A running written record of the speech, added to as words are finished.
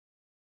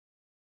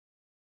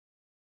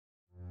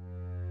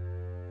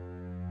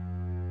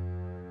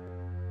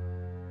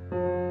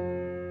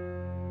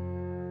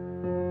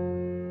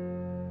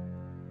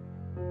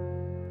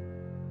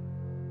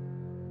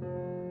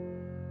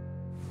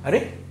अरे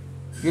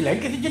ये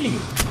लाइट कैसे चली गई?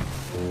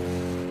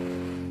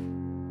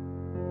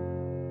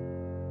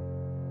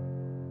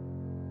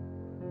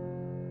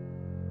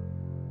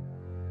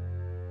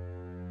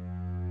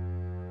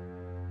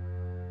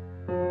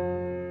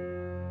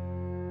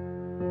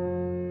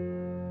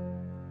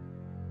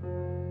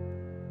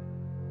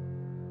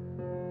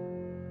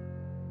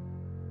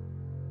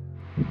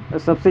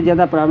 सबसे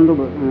ज़्यादा प्रॉब्लम तो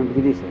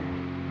बिजली से,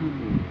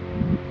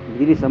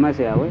 बिजली समय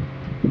से आवे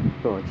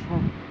तो अच्छा,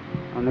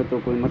 और तो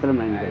कोई मतलब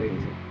नहीं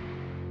है।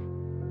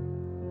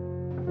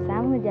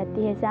 शाम हो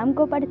जाती है, शाम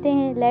को पढ़ते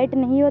हैं, लाइट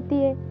नहीं होती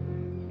है,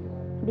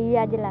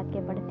 दिया जला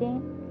के पढ़ते हैं,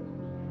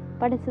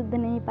 पढ़ शुद्ध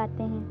नहीं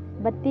पाते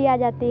हैं। बत्ती आ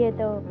जाती है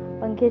तो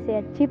पंखे से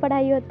अच्छी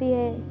पढ़ाई होती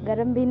है,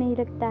 गर्म भी नहीं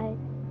लगता है।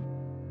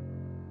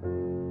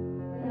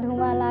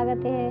 धुआं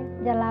लागत है,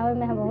 जलावे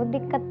में बहुत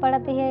दिक्कत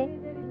पड़ती है,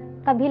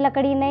 कभी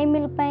लकड़ी नहीं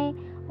मिल पाई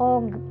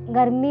और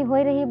गर्मी हो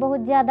रही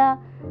बहुत ज़्यादा,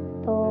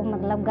 तो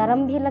मतलब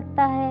गर्म भी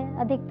लगता है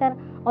अधिकतर।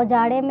 और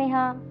जाड़े में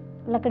यहाँ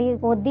लकड़ी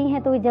पौधी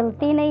हैं तो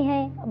जलती नहीं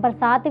है,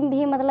 बरसात में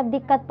भी मतलब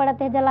दिक्कत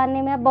पड़ती है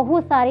जलाने में,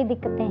 बहुत सारी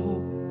दिक्कतें हैं।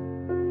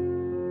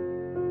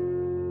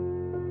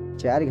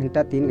 4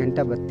 घंटा 3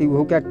 घंटा बत्ती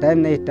हो क्या टाइम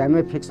नहीं, टाइम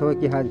में फिक्स हो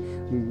कि हाँ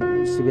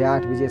सुबह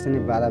 8 बजे से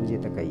नहीं 12 बजे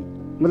तक आई,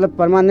 मतलब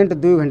परमानेंट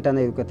 2 घंटा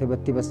नहीं रुके थे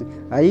बत्ती, बस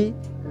आई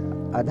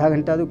आधा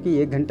घंटा रुकी,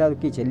 1 घंटा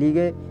रुकी, चली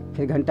गए,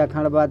 फिर घंटा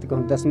खंड बाद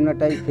कहूँ 10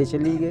 मिनट आई, फिर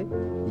चली गए।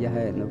 यह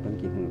है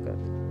नौटंकी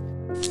होकर।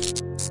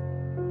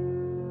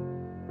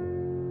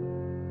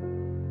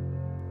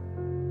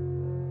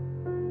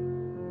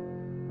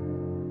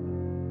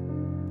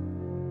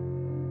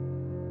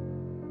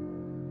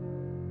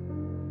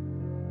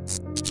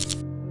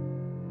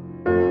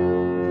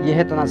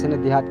 यह तरह से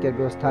देहात की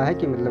व्यवस्था है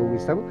कि मतलब ये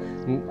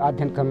सब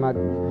आधन कम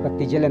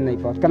बत्ती जलन नहीं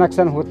पाओ,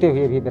 कनेक्शन होते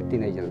हुए भी बत्ती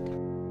नहीं जलती।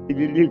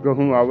 बिजली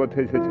कहूँ आवत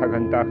है 6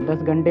 घंटा,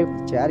 10 घंटे,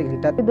 4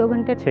 घंटा, 2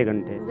 घंटे, 6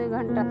 घंटे, 2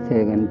 घंटा,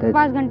 6 घंटे,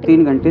 5 घंटे,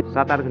 3 घंटे,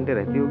 7-8 घंटे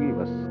रहती होगी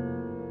बस।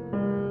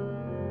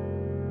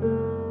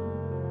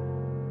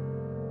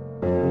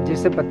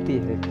 जैसे बत्ती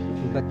है,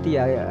 बत्ती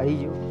आई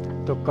जो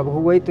तो कब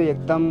हुई तो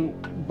एकदम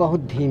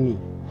बहुत धीमी,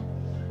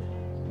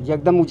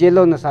 एकदम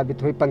उजेलो न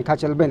साबित हुई, पंखा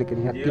चलबे न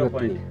करी, हत्ती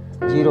बत्ती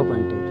 0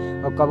 पॉइंट है।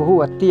 और कबहू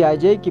अत्ती आ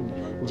जाए कि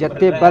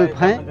जत्ते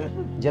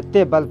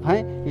बल्ब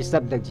हैं ये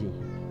सब दग जी,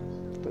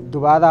 तो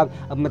दोबारा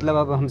अब मतलब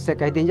अब हमसे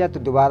कह दी जाए तो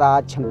दोबारा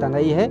आज क्षमता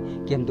नहीं है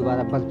कि हम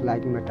दोबारा बल्ब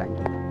लाइट में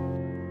टाएंगे।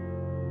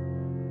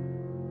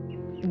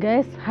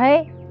 गैस है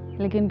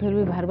लेकिन फिर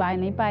भी भरवाए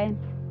नहीं पाए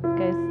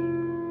गैस,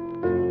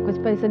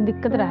 कुछ पैसे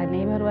दिक्कत रहा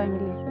नहीं भरवाए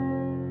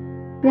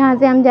मिले। यहाँ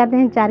से हम जाते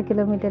हैं 4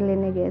 किलोमीटर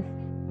लेने गैस।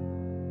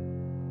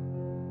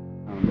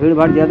 भीड़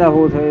भाड़ ज़्यादा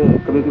हो तो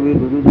कभी कभी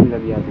 2 दिन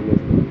लग जाते हैं।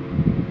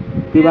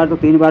 कई बार तो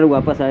 3 बार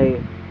वापस आए,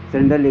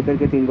 सिलेंडर लेकर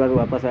के 3 बार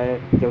वापस आए,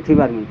 चौथी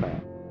बार मिल पाया।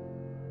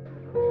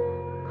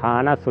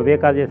 खाना सुबह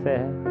का जैसे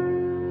है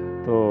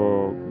तो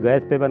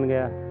गैस पे बन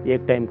गया,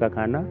 एक टाइम का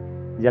खाना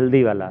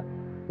जल्दी वाला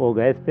वो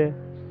गैस पे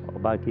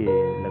और बाकी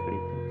लकड़ी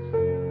पे।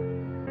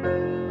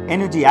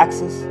 Energy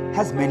access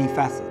has many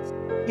facets.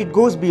 It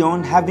goes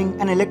beyond having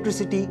an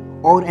electricity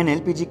or an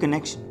LPG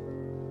connection.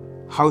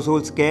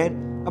 Households care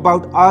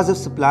about hours of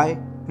supply,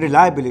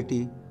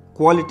 reliability,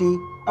 quality,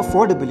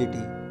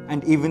 affordability,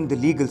 and even the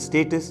legal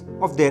status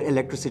of their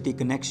electricity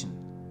connection.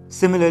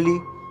 Similarly,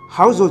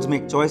 households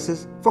make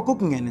choices for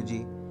cooking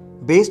energy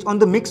based on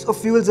the mix of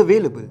fuels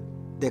available,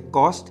 their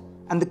cost,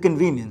 and the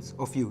convenience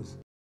of use.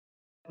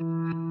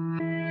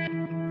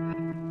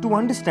 To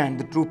understand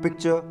the true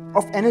picture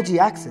of energy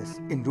access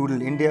in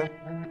rural India,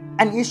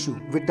 an issue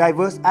with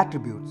diverse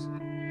attributes,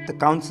 the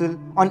Council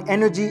on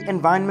Energy,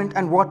 Environment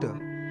and Water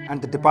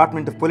and the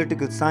Department of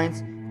Political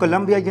Science,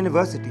 Columbia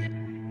University,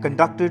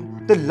 conducted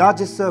the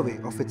largest survey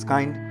of its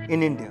kind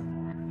in India.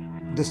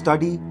 The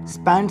study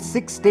spanned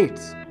 6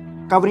 states,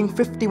 covering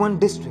 51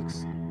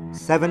 districts,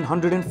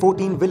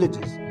 714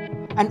 villages,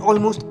 and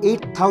almost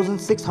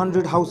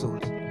 8,600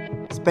 households,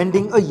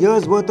 spending a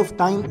year's worth of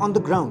time on the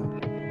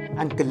ground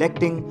and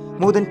collecting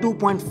more than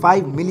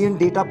 2.5 million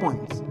data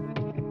points.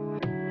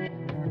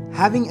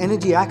 Having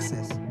energy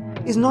access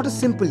is not a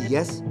simple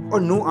yes or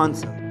no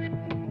answer.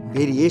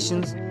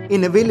 Variations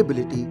in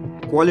availability,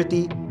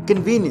 quality,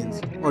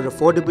 convenience, or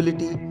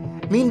affordability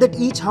mean that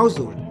each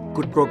household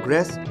could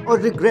progress or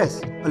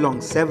regress along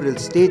several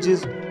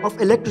stages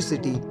of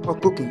electricity or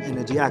cooking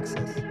energy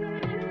access.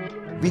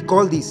 We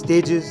call these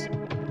stages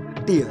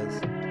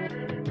tiers.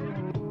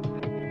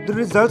 The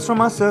results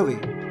from our survey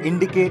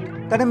indicate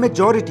that a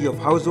majority of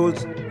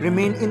households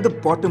remain in the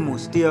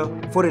bottommost tier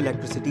for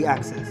electricity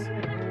access,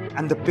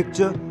 and the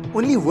picture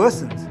only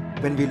worsens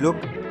when we look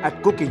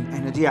at cooking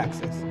energy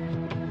access.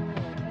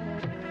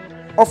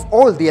 Of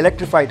all the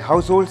electrified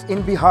households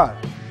in Bihar,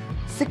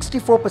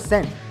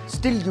 64%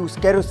 still use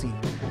kerosene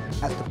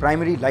as the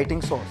primary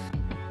lighting source.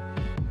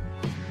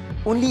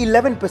 Only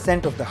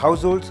 11% of the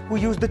households who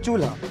use the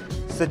chulha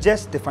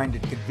suggest they find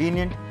it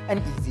convenient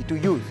and easy to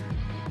use.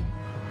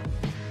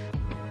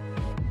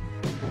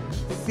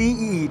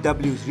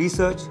 CEEW's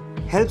research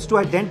helps to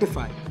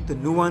identify the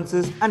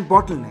nuances and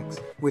bottlenecks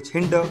which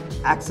hinder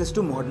access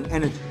to modern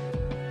energy.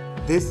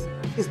 This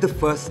is the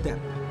first step.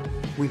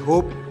 We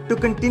hope to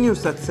continue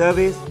such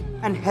surveys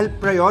and help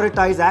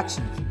prioritize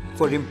actions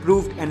for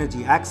improved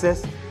energy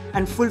access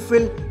and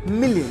fulfill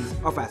millions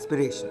of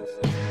aspirations.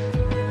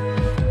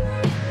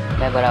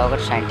 मैं बड़ा होकर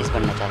scientist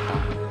बनना चाहता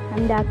हूँ।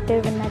 हम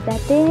doctor बनना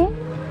चाहते हैं।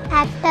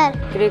 एक्टर,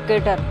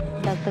 क्रिकेटर,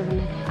 डॉक्टर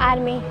बनना,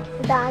 आर्मी,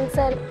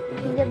 डांसर।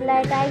 जब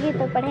लाइट आएगी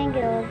तो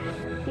पढ़ेंगे और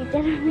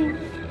टीचर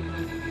बनेंगे।